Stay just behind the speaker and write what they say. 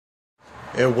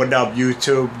Hey, what up,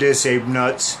 YouTube? This Abe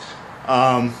Nuts.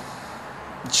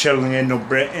 Chilling in New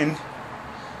Britain.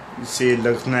 You see, it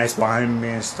looks nice behind me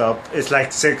and stuff. It's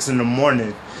like 6 in the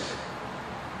morning.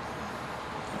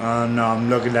 No, I'm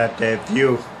looking at that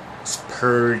view. It's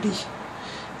pretty.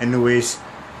 Anyways,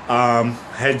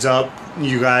 heads up,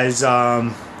 you guys.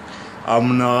 I'm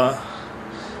gonna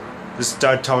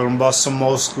start talking about some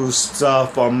old school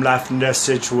stuff. I'm laughing at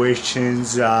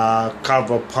situations, carve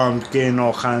a pumpkin,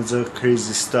 all kinds of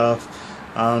crazy stuff.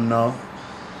 I don't know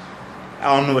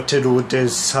what to do with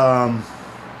this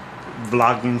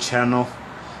vlogging channel.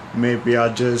 Maybe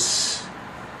I'm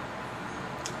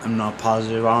not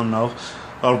positive, I don't know.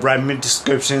 Write me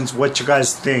descriptions what you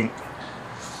guys think.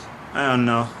 I don't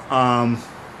know.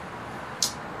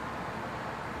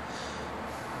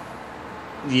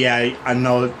 Yeah, I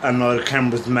know the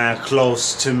camera's mad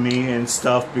close to me and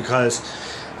stuff because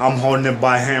I'm holding it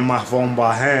by hand, my phone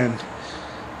by hand,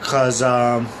 cause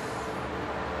I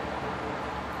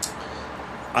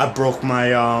broke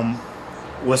my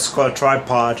what's called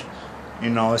tripod.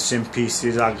 You know, it's in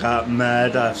pieces. I got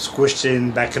mad. I squished it in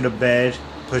the back of the bed,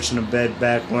 pushing the bed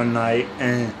back one night,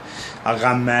 and I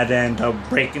got mad and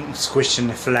squishing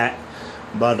it flat.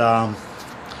 But I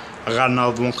got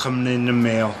another one coming in the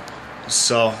mail.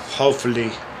 So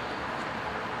hopefully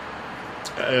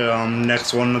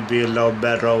next one will be a little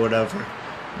better or whatever.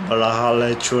 But I'll holler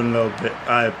at you in a little bit.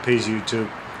 Alright, peace, YouTube.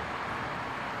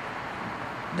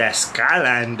 That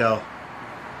skyline though.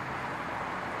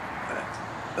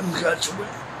 Let me got you.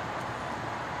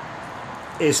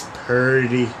 It's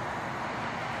pretty.